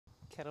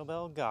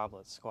kettlebell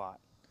goblet squat.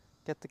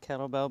 Get the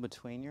kettlebell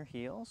between your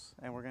heels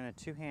and we're going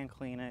to two-hand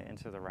clean it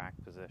into the rack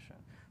position.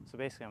 So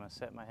basically I'm going to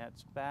set my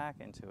hips back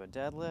into a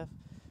deadlift.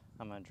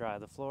 I'm going to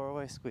drive the floor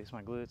away, squeeze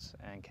my glutes,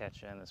 and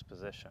catch it in this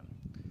position.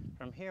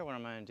 From here, what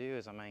I'm going to do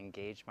is I'm going to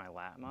engage my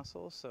lat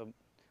muscles. So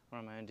what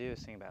I'm going to do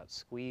is think about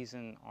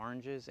squeezing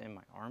oranges in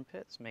my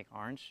armpits, make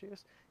orange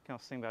juice. You can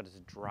also think about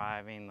just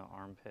driving the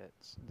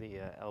armpits, the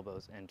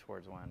elbows in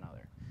towards one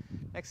another.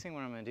 Next thing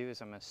what I'm going to do is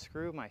I'm going to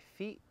screw my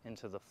feet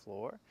into the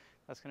floor.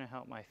 That's going to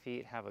help my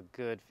feet have a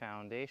good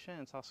foundation.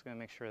 It's also going to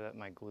make sure that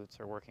my glutes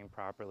are working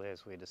properly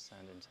as we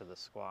descend into the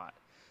squat.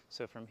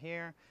 So from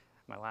here,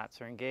 my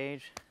lats are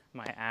engaged,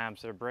 my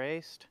abs are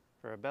braced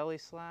for a belly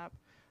slap.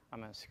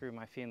 I'm going to screw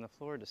my feet in the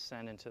floor,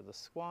 descend into the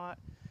squat.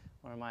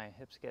 When my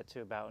hips get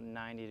to about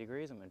 90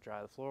 degrees, I'm going to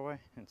drive the floor away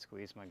and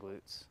squeeze my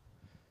glutes.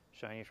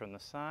 Showing you from the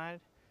side,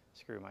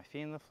 screw my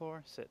feet in the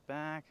floor, sit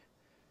back,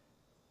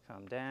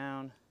 come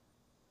down,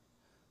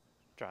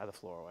 drive the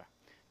floor away.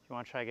 If you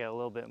want to try to get a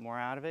little bit more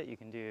out of it, you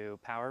can do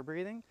power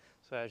breathing.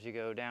 So as you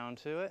go down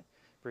to it,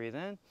 breathe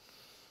in,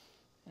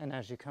 and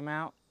as you come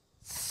out,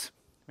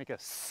 make a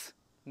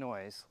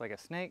noise like a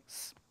snake.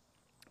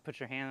 Put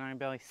your hand on your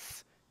belly,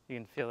 you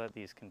can feel that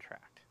these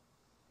contract.